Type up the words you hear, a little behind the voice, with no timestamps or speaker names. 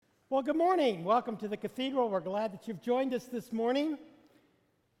Well, good morning. Welcome to the Cathedral. We're glad that you've joined us this morning.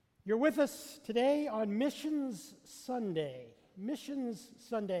 You're with us today on Missions Sunday. Missions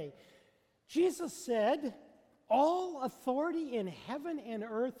Sunday. Jesus said, "All authority in heaven and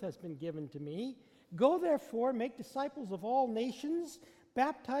earth has been given to me. Go therefore, make disciples of all nations,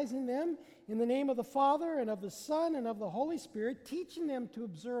 baptizing them in the name of the Father and of the Son and of the Holy Spirit, teaching them to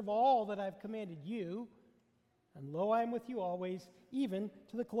observe all that I've commanded you. And lo, I am with you always, even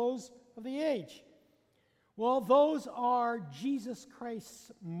to the close of the age." Well, those are Jesus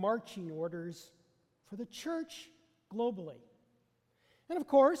Christ's marching orders for the church globally. And of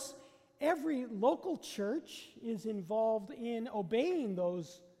course, every local church is involved in obeying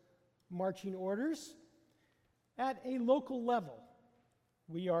those marching orders at a local level.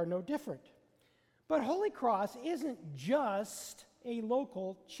 We are no different. But Holy Cross isn't just a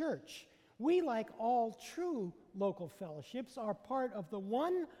local church. We, like all true local fellowships, are part of the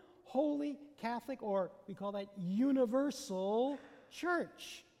one holy Catholic, or we call that universal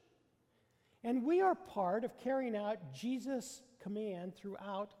church. And we are part of carrying out Jesus' command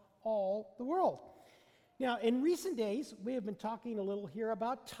throughout all the world. Now, in recent days, we have been talking a little here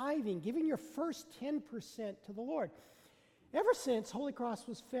about tithing, giving your first 10% to the Lord. Ever since Holy Cross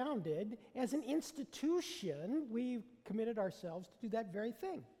was founded as an institution, we've committed ourselves to do that very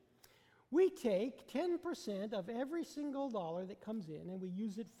thing. We take 10% of every single dollar that comes in and we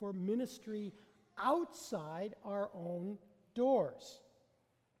use it for ministry outside our own doors.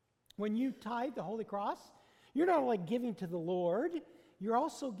 When you tithe the Holy Cross, you're not only giving to the Lord, you're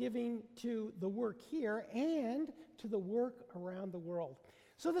also giving to the work here and to the work around the world.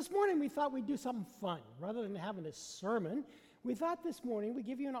 So this morning we thought we'd do something fun. Rather than having a sermon, we thought this morning we'd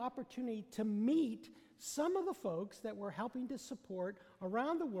give you an opportunity to meet some of the folks that we're helping to support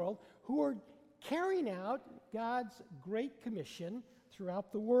around the world who are carrying out God's Great Commission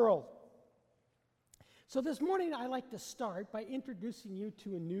throughout the world. So this morning I'd like to start by introducing you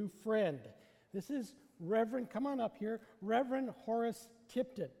to a new friend. This is Reverend, come on up here, Reverend Horace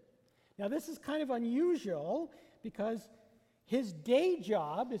Tipton. Now this is kind of unusual because his day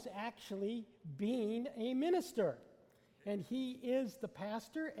job is actually being a minister. And he is the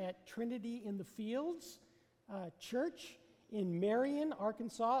pastor at Trinity in the Fields Church in Marion,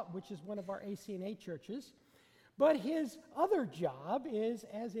 Arkansas, which is one of our ACNA churches. But his other job is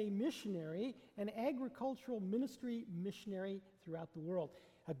as a missionary, an agricultural ministry missionary throughout the world.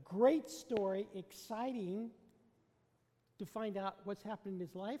 A great story, exciting to find out what's happened in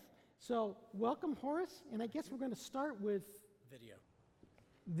his life. So welcome, Horace, and I guess we're going to start with video.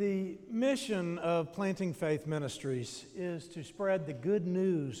 The mission of Planting Faith Ministries is to spread the good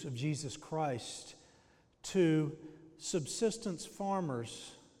news of Jesus Christ to subsistence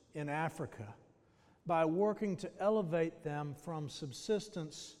farmers in Africa by working to elevate them from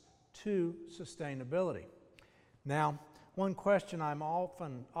subsistence to sustainability. Now, one question I'm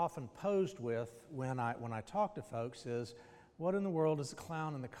often posed with when I talk to folks is, what in the world does the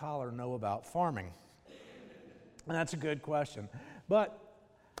clown in the collar know about farming? And that's a good question. But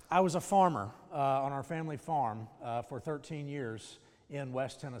I was a farmer on our family farm for 13 years in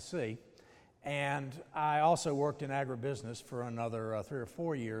West Tennessee, and I also worked in agribusiness for another 3 or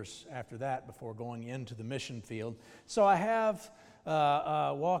 4 years after that before going into the mission field. So I have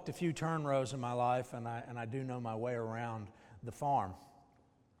walked a few turn rows in my life, and I do know my way around the farm.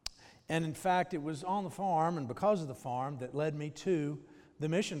 And in fact, it was on the farm and because of the farm that led me to the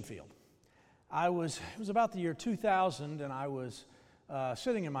mission field. It was about the year 2000, and I was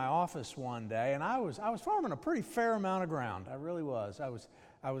sitting in my office one day, and I was farming a pretty fair amount of ground. I really was.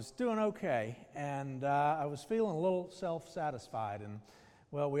 I was doing okay, and I was feeling a little self-satisfied. And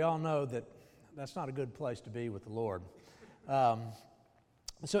well, we all know that that's not a good place to be with the Lord.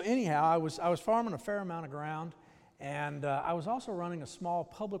 So anyhow, I was farming a fair amount of ground, and I was also running a small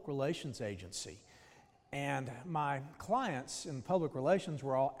public relations agency. And my clients in public relations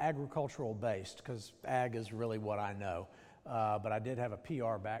were all agricultural based, because ag is really what I know. But I did have a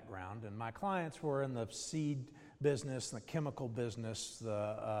PR background, and my clients were in the seed business, the chemical business,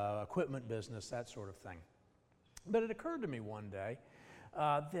 the equipment business, that sort of thing. But it occurred to me one day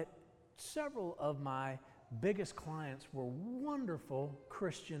that several of my biggest clients were wonderful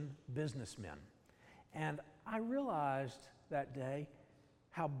Christian businessmen. And I realized that day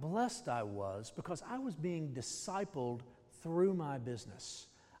how blessed I was because I was being discipled through my business.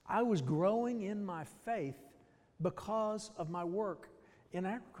 I was growing in my faith because of my work in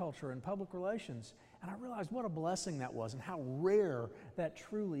agriculture and public relations. And I realized what a blessing that was and how rare that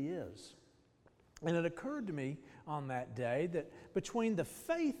truly is. And it occurred to me on that day that between the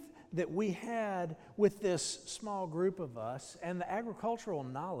faith that we had with this small group of us and the agricultural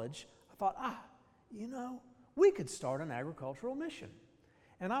knowledge, I thought, we could start an agricultural mission.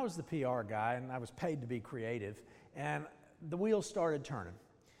 And I was the PR guy, and I was paid to be creative, and the wheels started turning.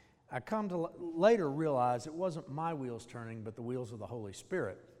 I come to later realize it wasn't my wheels turning, but the wheels of the Holy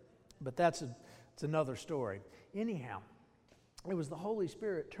Spirit. But it's another story. Anyhow, it was the Holy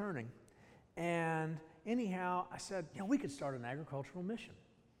Spirit turning, and anyhow, I said, we could start an agricultural mission.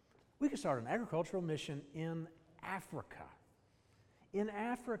 We could start an agricultural mission in Africa. In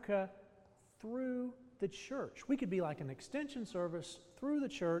Africa, through the church. We could be like an extension service through the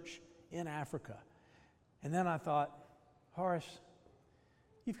church in Africa. And then I thought, Horace,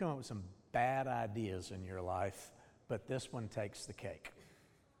 you've come up with some bad ideas in your life, but this one takes the cake.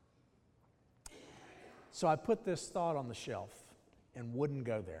 So I put this thought on the shelf and wouldn't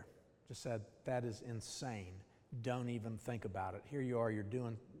go there. Just said, that is insane. Don't even think about it. Here you are, you're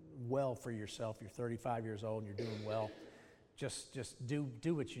doing well for yourself. You're 35 years old and you're doing well. Just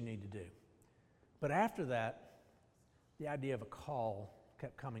do what you need to do. But after that, the idea of a call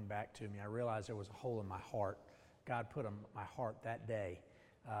kept coming back to me. I realized there was a hole in my heart. God put in my heart that day.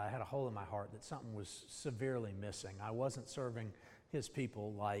 I had a hole in my heart that something was severely missing. I wasn't serving His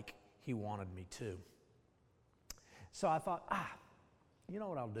people like He wanted me to. So I thought, you know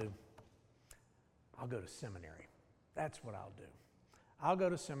what I'll do? I'll go to seminary. That's what I'll do. I'll go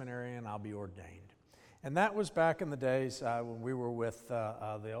to seminary and I'll be ordained. And that was back in the days when we were with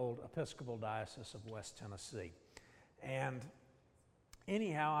the old Episcopal Diocese of West Tennessee. And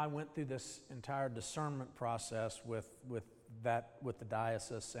anyhow, I went through this entire discernment process with the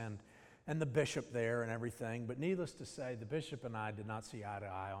diocese and the bishop there and everything. But needless to say, the bishop and I did not see eye to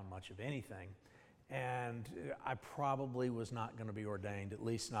eye on much of anything. And I probably was not going to be ordained, at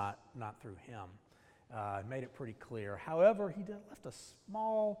least not through him. I made it pretty clear. However, he left a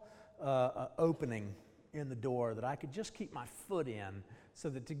small opening in the door that I could just keep my foot in, so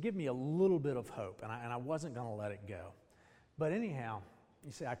that to give me a little bit of hope, and I wasn't going to let it go. But anyhow,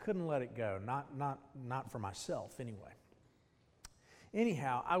 you see, I couldn't let it go, not for myself anyway.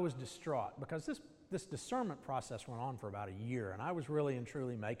 Anyhow, I was distraught because this discernment process went on for about a year, and I was really and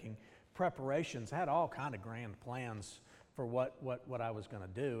truly making preparations. I had all kind of grand plans for what I was going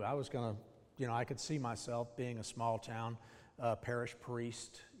to do. I was going to, I could see myself being a small town parish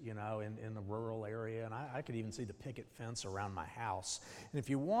priest, in the rural area, and I could even see the picket fence around my house. And if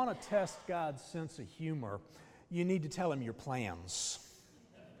you want to test God's sense of humor, you need to tell Him your plans.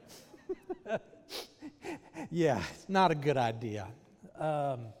 Yeah, not a good idea.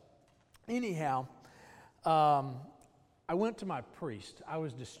 Anyhow, I went to my priest. I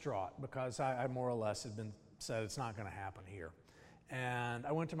was distraught because I more or less had been said it's not going to happen here. And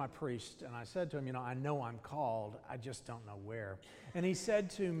I went to my priest and I said to him, I know I'm called, I just don't know where. And he said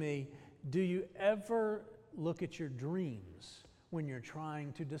to me, do you ever look at your dreams when you're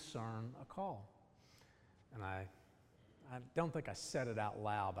trying to discern a call? And I don't think I said it out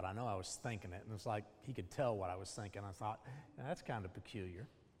loud, but I know I was thinking it. And it was like he could tell what I was thinking. I thought, that's kind of peculiar.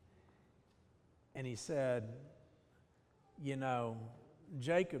 And he said,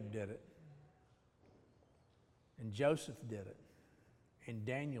 Jacob did it, and Joseph did it, and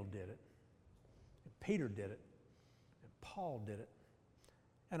Daniel did it, and Peter did it, and Paul did it,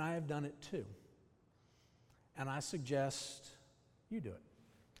 and I have done it too. And I suggest you do it.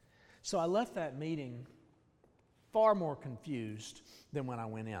 So I left that meeting far more confused than when I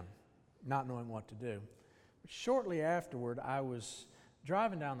went in, not knowing what to do. Shortly afterward, I was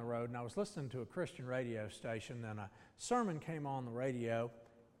driving down the road and I was listening to a Christian radio station, and a sermon came on the radio,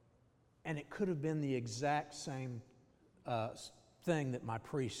 and it could have been the exact same thing that my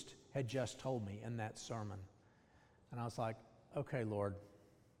priest had just told me in that sermon. And I was like, okay, Lord,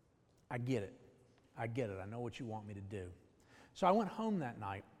 I get it. I know what you want me to do. So I went home that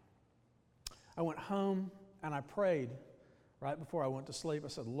night. I went home and I prayed right before I went to sleep. I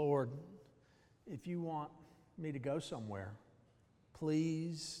said, Lord, if you want me to go somewhere,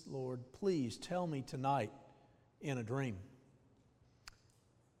 please, Lord, please tell me tonight in a dream.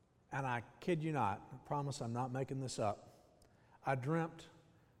 And I kid you not, I promise I'm not making this up. I dreamt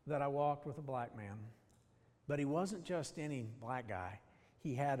that I walked with a black man, but he wasn't just any black guy.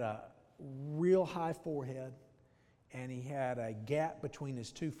 He had a real high forehead, and he had a gap between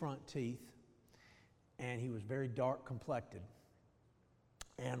his two front teeth, and he was very dark complected.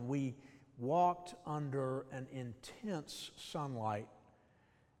 And we walked under an intense sunlight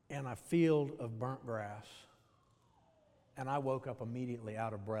in a field of burnt grass. And I woke up immediately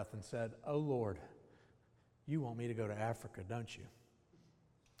out of breath and said, oh Lord, you want me to go to Africa, don't you?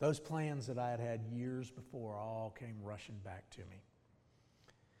 Those plans that I had had years before all came rushing back to me.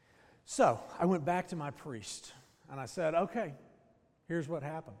 So I went back to my priest and I said, okay, here's what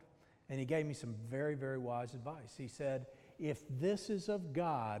happened. And he gave me some very, very wise advice. He said, if this is of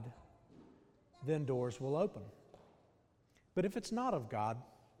God, then doors will open. But if it's not of God,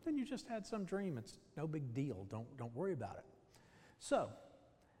 then you just had some dream. It's no big deal. Don't worry about it. So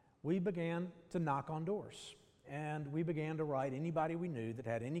we began to knock on doors. And we began to write anybody we knew that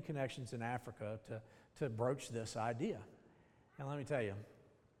had any connections in Africa to broach this idea. And let me tell you,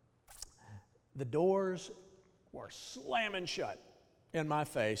 the doors were slamming shut in my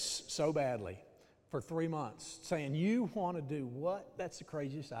face so badly for 3 months, saying, you want to do what? That's the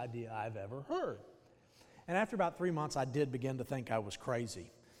craziest idea I've ever heard. And after about 3 months, I did begin to think I was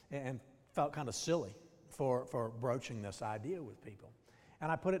crazy and felt kind of silly for broaching this idea with people. And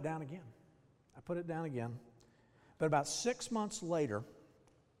I put it down again. But about 6 months later,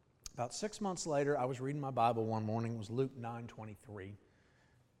 I was reading my Bible one morning. It was Luke 9:23.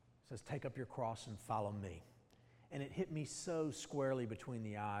 It says, take up your cross and follow me. And it hit me so squarely between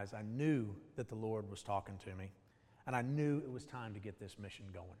the eyes. I knew that the Lord was talking to me. And I knew it was time to get this mission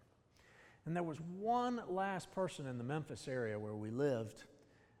going. And there was one last person in the Memphis area where we lived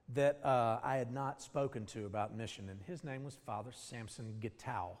that I had not spoken to about mission. And his name was Father Samson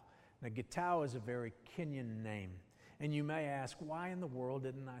Gitau. Now, Gitau is a very Kenyan name. And you may ask, why in the world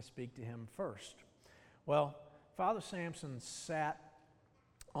didn't I speak to him first? Well, Father Samson sat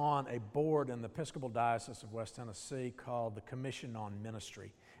on a board in the Episcopal Diocese of West Tennessee called the Commission on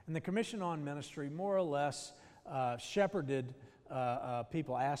Ministry. And the Commission on Ministry more or less shepherded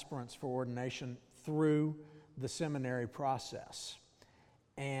people, aspirants for ordination, through the seminary process.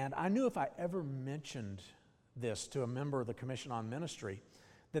 And I knew if I ever mentioned this to a member of the Commission on Ministry,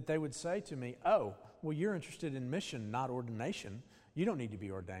 that they would say to me, oh, well, you're interested in mission, not ordination. You don't need to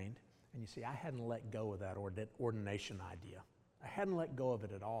be ordained. And you see, I hadn't let go of that ordination idea. I hadn't let go of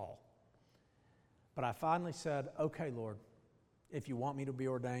it at all. But I finally said, okay, Lord, if you want me to be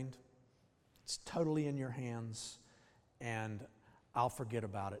ordained, it's totally in your hands, and I'll forget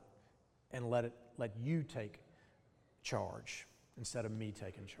about it and let you take charge instead of me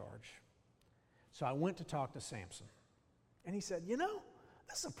taking charge. So I went to talk to Samson, and he said,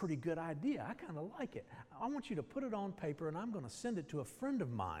 that's a pretty good idea. I kind of like it. I want you to put it on paper, and I'm going to send it to a friend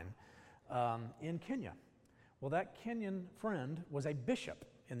of mine in Kenya. Well, that Kenyan friend was a bishop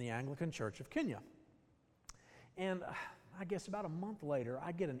in the Anglican Church of Kenya. And I guess about a month later,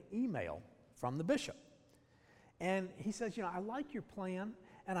 I get an email from the bishop. And he says, I like your plan,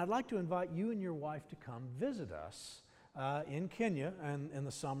 and I'd like to invite you and your wife to come visit us in Kenya in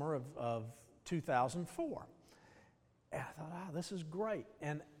the summer of 2004. And I thought, this is great.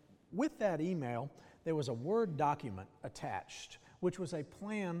 And with that email, there was a Word document attached, which was a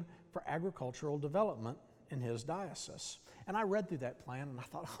plan for agricultural development in his diocese. And I read through that plan, and I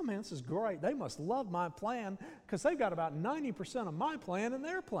thought, oh man, this is great. They must love my plan, because they've got about 90% of my plan in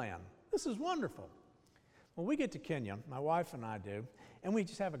their plan. This is wonderful. Well, we get to Kenya, my wife and I do, and we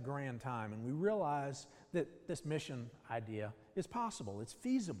just have a grand time, and we realize that this mission idea is possible, it's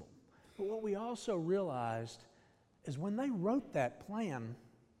feasible. But what we also realized is when they wrote that plan,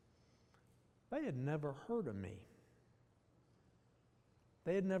 they had never heard of me.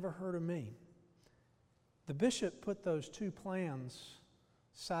 They had never heard of me. The bishop put those two plans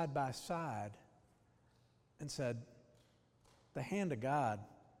side by side and said, the hand of God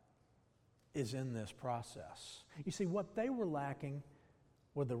is in this process. You see, what they were lacking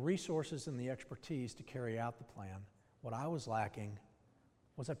were the resources and the expertise to carry out the plan. What I was lacking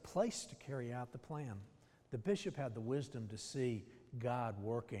was a place to carry out the plan. The bishop had the wisdom to see God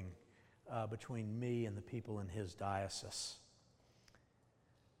working between me and the people in his diocese.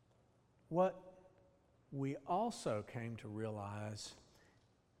 What we also came to realize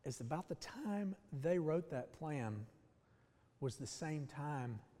is about the time they wrote that plan was the same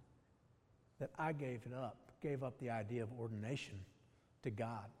time that I gave up the idea of ordination to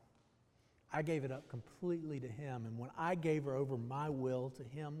God. I gave it up completely to him, and when I gave over my will to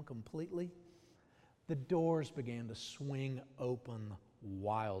him completely, the doors began to swing open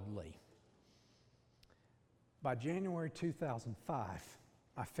wildly. By January 2005,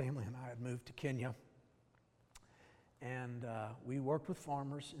 my family and I had moved to Kenya, and we worked with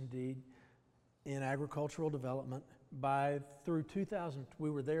farmers, indeed, in agricultural development. We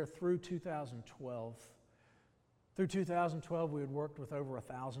were there through 2012. Through 2012, we had worked with over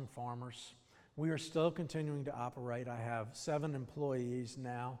 1,000 farmers. We are still continuing to operate. I have 7 employees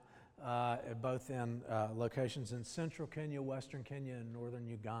now, both in locations in central Kenya, western Kenya, and northern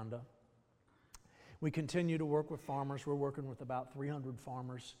Uganda. We continue to work with farmers. We're working with about 300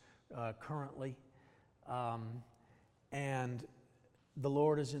 farmers currently. And the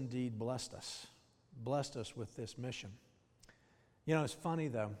Lord has indeed blessed us with this mission. You know, it's funny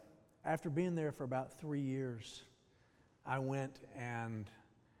though, after being there for about 3 years, I went and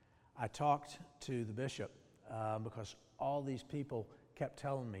I talked to the bishop because all these people kept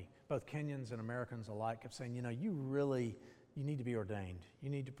telling me, both Kenyans and Americans alike, kept saying, you know, you need to be ordained. You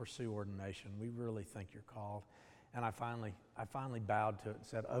need to pursue ordination. We really think you're called. And I finally bowed to it and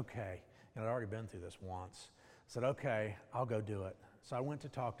said, okay. And I'd already been through this once. I said, okay, I'll go do it. So I went to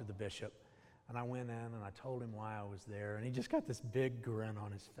talk to the bishop, and I went in and I told him why I was there. And he just got this big grin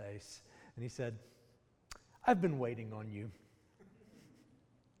on his face. And he said, I've been waiting on you.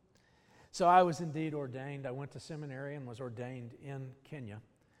 So I was indeed ordained. I went to seminary and was ordained in Kenya,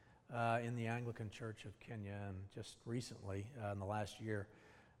 in the Anglican Church of Kenya, and just recently, in the last year,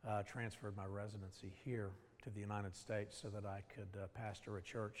 transferred my residency here to the United States so that I could pastor a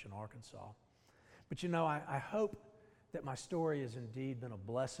church in Arkansas. But you know, I hope that my story has indeed been a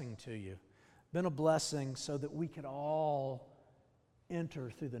blessing to you, been a blessing so that we could all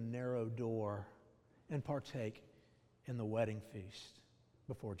enter through the narrow door and partake in the wedding feast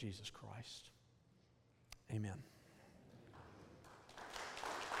before Jesus Christ. Amen.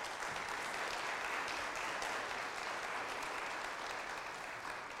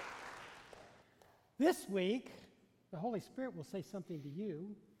 This week, the Holy Spirit will say something to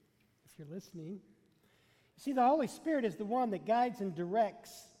you, if you're listening. You see, the Holy Spirit is the one that guides and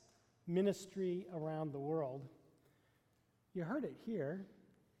directs ministry around the world. You heard it here,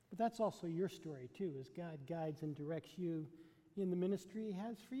 but that's also your story too, as God guides and directs you in the ministry He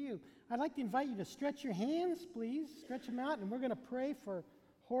has for you. I'd like to invite you to stretch your hands, please. Stretch them out, and we're going to pray for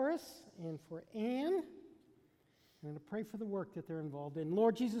Horace and for Anne. We're going to pray for the work that they're involved in.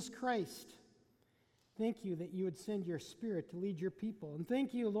 Lord Jesus Christ, thank you that you would send your Spirit to lead your people. And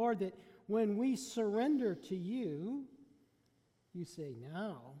thank you, Lord, that when we surrender to you, you say,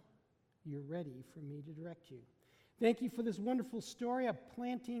 now you're ready for me to direct you. Thank you for this wonderful story of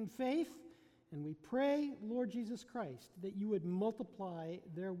planting faith. And we pray, Lord Jesus Christ, that you would multiply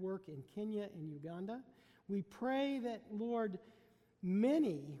their work in Kenya and Uganda. We pray that, Lord,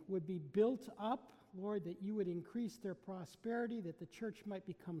 many would be built up, Lord, that you would increase their prosperity, that the church might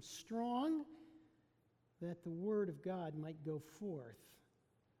become strong, that the word of God might go forth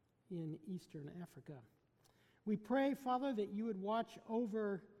in Eastern Africa. We pray, Father, that you would watch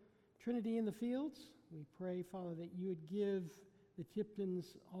over Trinity in the Fields. We pray, Father, that you would give the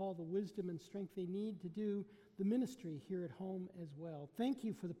Tiptons all the wisdom and strength they need to do the ministry here at home as well. Thank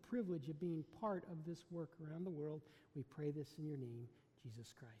you for the privilege of being part of this work around the world. We pray this in your name,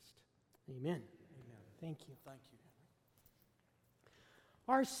 Jesus Christ. Amen. Amen. Thank you. Thank you.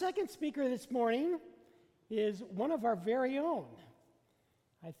 Our second speaker this morning is one of our very own.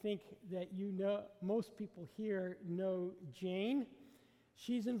 I think that you know, most people here know Jane.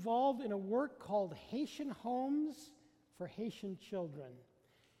 She's involved in a work called Haitian Homes for Haitian Children.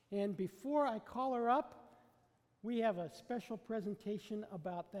 And before I call her up, we have a special presentation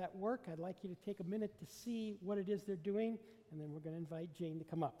about that work. I'd like you to take a minute to see what it is they're doing, and then we're going to invite Jane to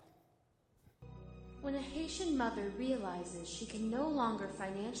come up. When a Haitian mother realizes she can no longer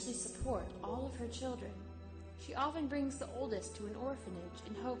financially support all of her children, she often brings the oldest to an orphanage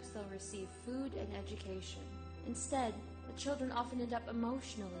in hopes they'll receive food and education. Instead, the children often end up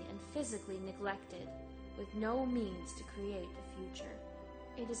emotionally and physically neglected, with no means to create a future.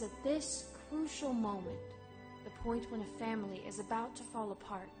 It is at this crucial moment, the point when a family is about to fall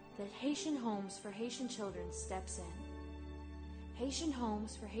apart, that Haitian Homes for Haitian Children steps in. Haitian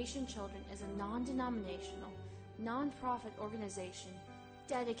Homes for Haitian Children is a non-denominational, non-profit organization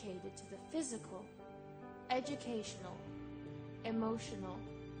dedicated to the physical, educational, emotional,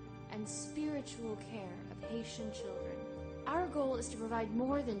 and spiritual care of Haitian children. Our goal is to provide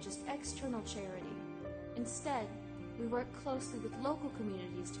more than just external charity. Instead, we work closely with local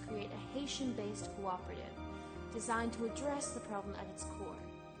communities to create a Haitian-based cooperative designed to address the problem at its core.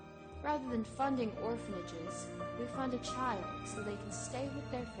 Rather than funding orphanages, we fund a child so they can stay with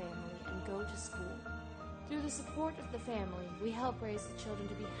their family and go to school. Through the support of the family, we help raise the children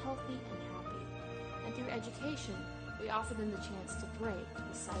to be healthy and happy. And through education, we offer them the chance to break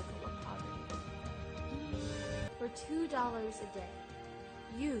the cycle of poverty. For $2 a day,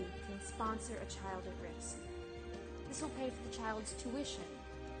 you can sponsor a child at risk. This will pay for the child's tuition,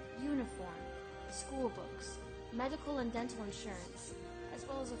 uniform, school books, medical and dental insurance, as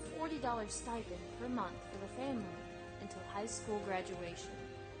well as a $40 stipend per month for the family until high school graduation.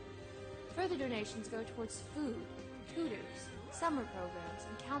 Further donations go towards food, tutors, summer programs,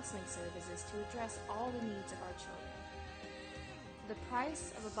 and counseling services to address all the needs of our children. For the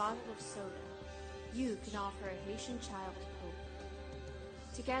price of a bottle of soda, you can offer a Haitian child hope.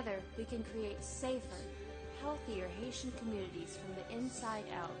 Together, we can create safer, healthier Haitian communities from the inside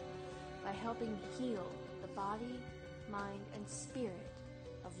out by helping heal the body, mind, and spirit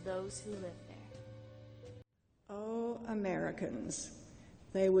of those who live there. Oh, Americans,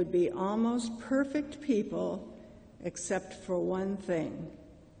 they would be almost perfect people except for one thing,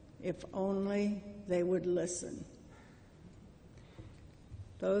 if only they would listen.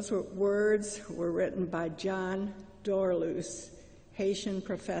 Those words were written by John Dorluce, Haitian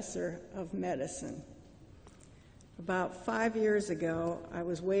professor of medicine. About 5 years ago, I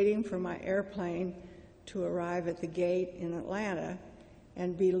was waiting for my airplane to arrive at the gate in Atlanta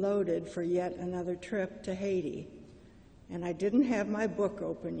and be loaded for yet another trip to Haiti. And I didn't have my book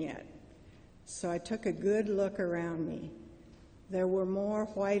open yet, so I took a good look around me. There were more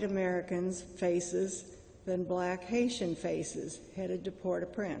white Americans' faces than black Haitian faces headed to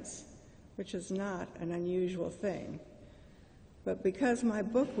Port-au-Prince, which is not an unusual thing. But because my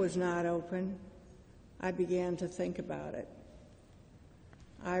book was not open, I began to think about it.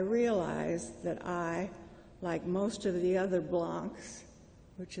 I realized that I, like most of the other Blancs,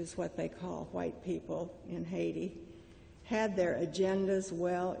 which is what they call white people in Haiti, had their agendas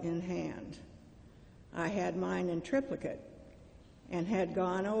well in hand. I had mine in triplicate and had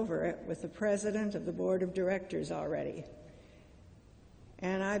gone over it with the president of the board of directors already.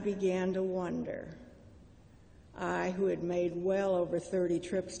 And I began to wonder, I, who had made well over 30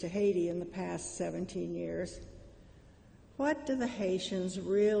 trips to Haiti in the past 17 years, what do the Haitians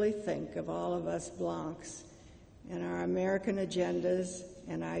really think of all of us Blancs and our American agendas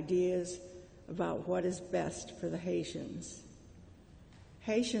and ideas about what is best for the Haitians?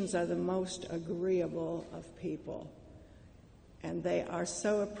 Haitians are the most agreeable of people, and they are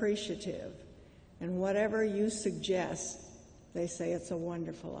so appreciative, and whatever you suggest, they say it's a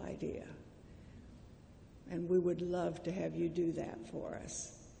wonderful idea. And we would love to have you do that for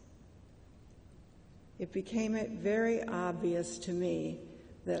us. It became very obvious to me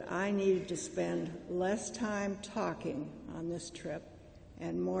that I needed to spend less time talking on this trip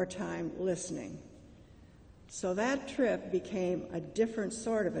and more time listening. So that trip became a different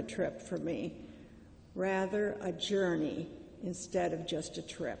sort of a trip for me, rather a journey instead of just a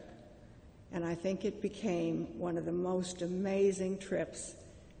trip. And I think it became one of the most amazing trips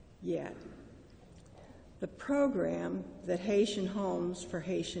yet. The program that Haitian Homes for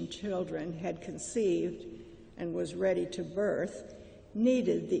Haitian Children had conceived and was ready to birth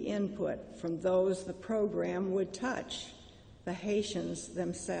needed the input from those the program would touch, the Haitians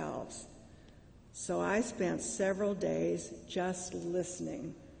themselves. So I spent several days just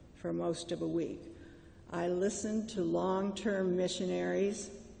listening for most of a week. I listened to long-term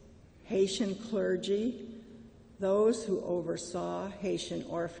missionaries, Haitian clergy, those who oversaw Haitian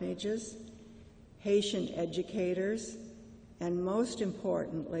orphanages, Haitian educators, and most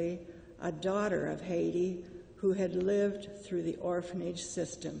importantly, a daughter of Haiti who had lived through the orphanage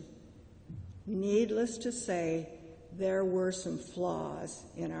system. Needless to say, there were some flaws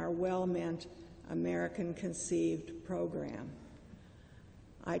in our well-meant American-conceived program.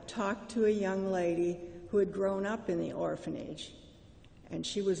 I talked to a young lady who had grown up in the orphanage, and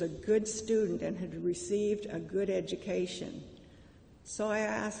she was a good student and had received a good education. So I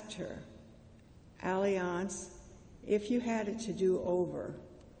asked her, Alliance, if you had it to do over,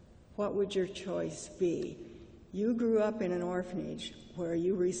 what would your choice be? You grew up in an orphanage where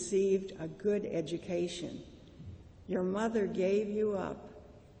you received a good education. Your mother gave you up.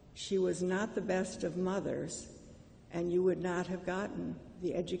 She was not the best of mothers, and you would not have gotten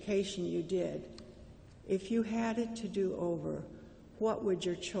the education you did. If you had it to do over, what would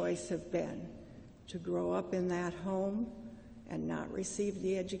your choice have been? To grow up in that home and not receive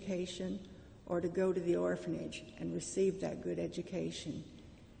the education, or to go to the orphanage and receive that good education?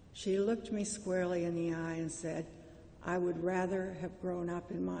 She looked me squarely in the eye and said, I would rather have grown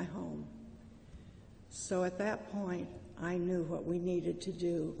up in my home. So at that point, I knew what we needed to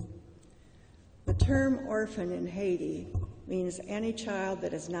do. The term orphan in Haiti means any child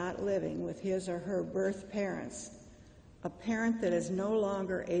that is not living with his or her birth parents, a parent that is no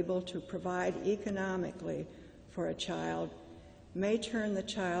longer able to provide economically for a child may turn the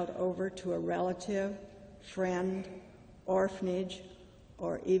child over to a relative, friend, orphanage,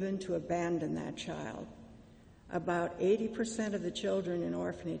 or even to abandon that child. About 80% of the children in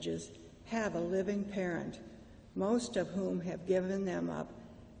orphanages have a living parent, most of whom have given them up,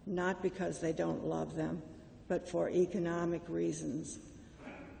 not because they don't love them, but for economic reasons.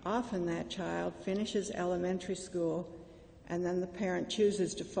 Often that child finishes elementary school, and then the parent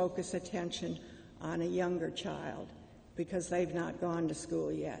chooses to focus attention on a younger child because they've not gone to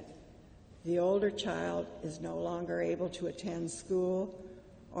school yet. The older child is no longer able to attend school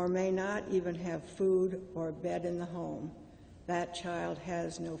or may not even have food or a bed in the home, that child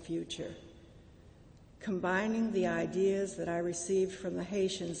has no future. Combining the ideas that I received from the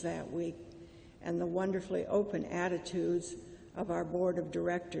Haitians that week and the wonderfully open attitudes of our board of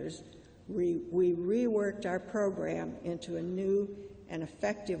directors, we reworked our program into a new and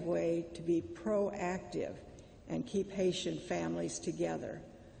effective way to be proactive and keep Haitian families together.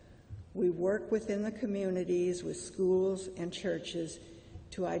 We work within the communities with schools and churches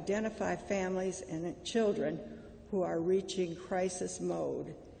to identify families and children who are reaching crisis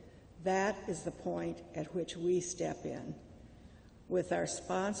mode. That is the point at which we step in. With our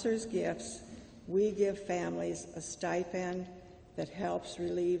sponsors' gifts, we give families a stipend that helps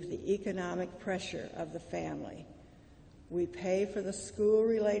relieve the economic pressure of the family. We pay for the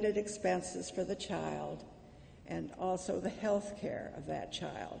school-related expenses for the child and also the health care of that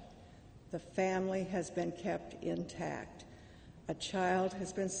child. The family has been kept intact. A child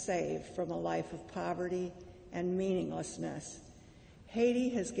has been saved from a life of poverty and meaninglessness. Haiti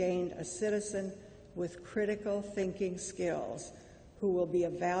has gained a citizen with critical thinking skills who will be a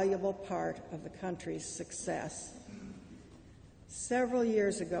valuable part of the country's success. Several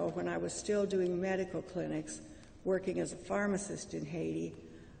years ago, when I was still doing medical clinics, working as a pharmacist in Haiti,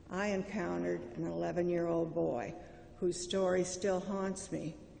 I encountered an 11-year-old boy whose story still haunts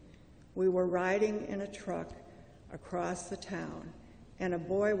me. We were riding in a truck across the town, and a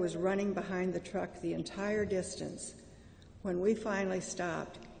boy was running behind the truck the entire distance. When we finally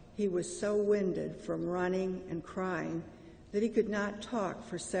stopped, he was so winded from running and crying that he could not talk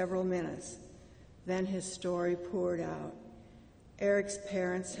for several minutes. Then his story poured out. Eric's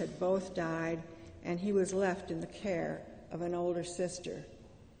parents had both died, and he was left in the care of an older sister.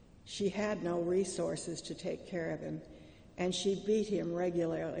 She had no resources to take care of him, and she beat him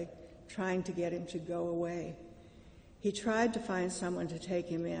regularly, trying to get him to go away. He tried to find someone to take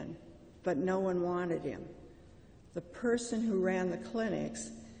him in, but no one wanted him. The person who ran the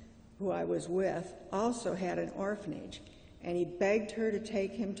clinics, who I was with, also had an orphanage, and he begged her to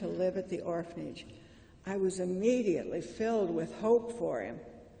take him to live at the orphanage. I was immediately filled with hope for him,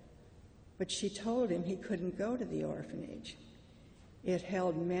 but she told him he couldn't go to the orphanage. It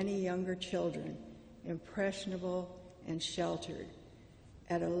held many younger children, impressionable and sheltered.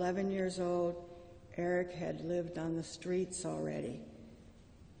 At 11 years old, Eric had lived on the streets already.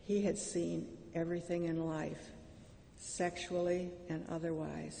 He had seen everything in life, sexually and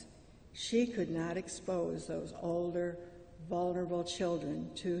otherwise. She could not expose those older, vulnerable children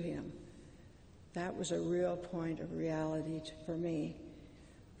to him. That was a real point of reality for me.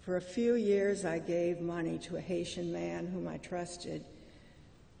 For a few years, I gave money to a Haitian man whom I trusted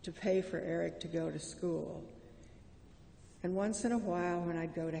to pay for Eric to go to school. And once in a while, when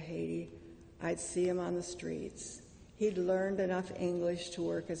I'd go to Haiti, I'd see him on the streets. He'd learned enough English to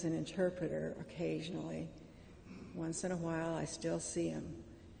work as an interpreter occasionally. Once in a while, I still see him.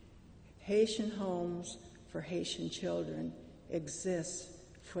 Haitian homes for Haitian children exists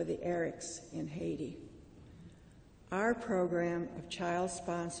for the Erics in Haiti. Our program of child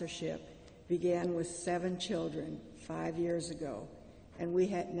sponsorship began with 7 children 5 years ago, and we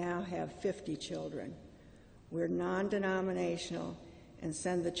now have 50 children. We're non-denominational and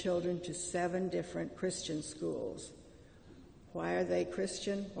send the children to 7 different Christian schools. Why are they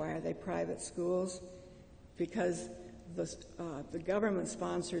Christian? Why are they private schools? Because the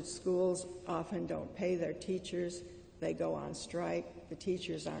government-sponsored schools often don't pay their teachers. They go on strike. The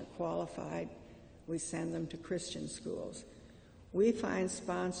teachers aren't qualified. We send them to Christian schools. We find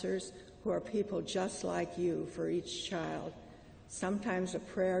sponsors who are people just like you for each child. Sometimes a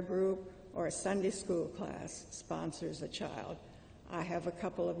prayer group or a Sunday school class sponsors a child. I have a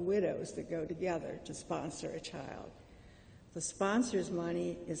couple of widows that go together to sponsor a child. The sponsor's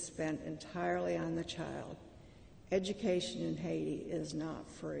money is spent entirely on the child. Education in Haiti is not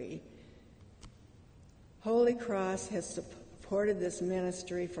free. Holy Cross has supported this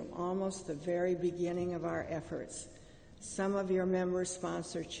ministry from almost the very beginning of our efforts. Some of your members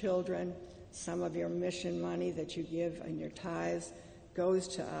sponsor children. Some of your mission money that you give in your tithes goes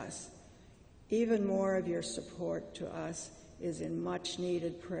to us. Even more of your support to us is in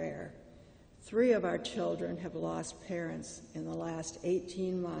much-needed prayer. 3 of our children have lost parents in the last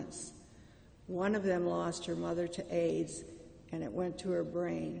 18 months. One of them lost her mother to AIDS, and it went to her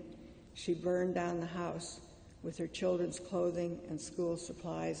brain. She burned down the house with her children's clothing and school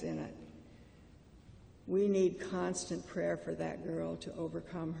supplies in it. We need constant prayer for that girl to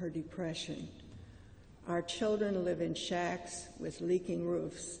overcome her depression. Our children live in shacks with leaking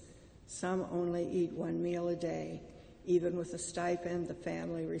roofs. Some only eat 1 meal a day, even with the stipend the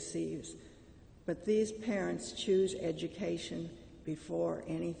family receives. But these parents choose education before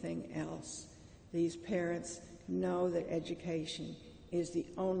anything else. These parents know that education is the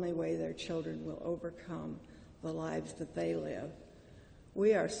only way their children will overcome the lives that they live.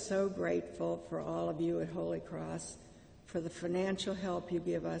 We are so grateful for all of you at Holy Cross, for the financial help you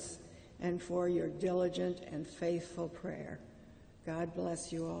give us, and for your diligent and faithful prayer. God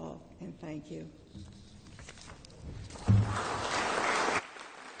bless you all, and thank you.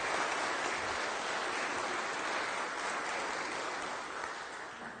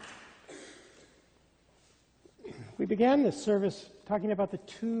 We began this service talking about the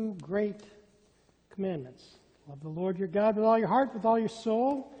two great commandments. Love the Lord your God with all your heart, with all your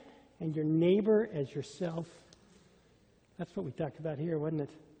soul, and your neighbor as yourself. That's what we talked about here, wasn't it?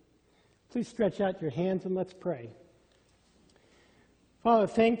 Please stretch out your hands and let's pray. Father,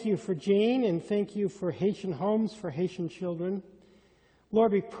 thank you for Jane, and thank you for Haitian homes, for Haitian children.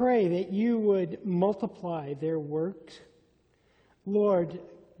 Lord, we pray that you would multiply their work. Lord,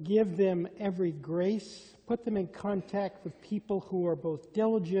 give them every grace. Put them in contact with people who are both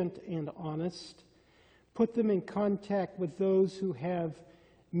diligent and honest. Put them in contact with those who have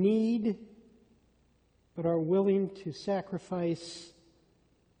need but are willing to sacrifice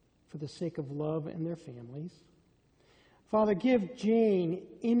for the sake of love and their families. Father, give Jane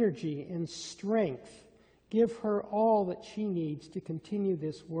energy and strength. Give her all that she needs to continue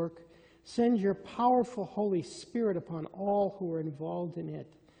this work. Send your powerful Holy Spirit upon all who are involved in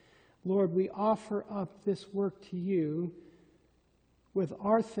it. Lord, we offer up this work to you with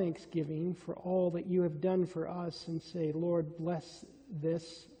our thanksgiving for all that you have done for us, and say, Lord, bless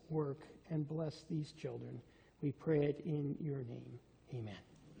this work and bless these children. We pray it in your name. Amen.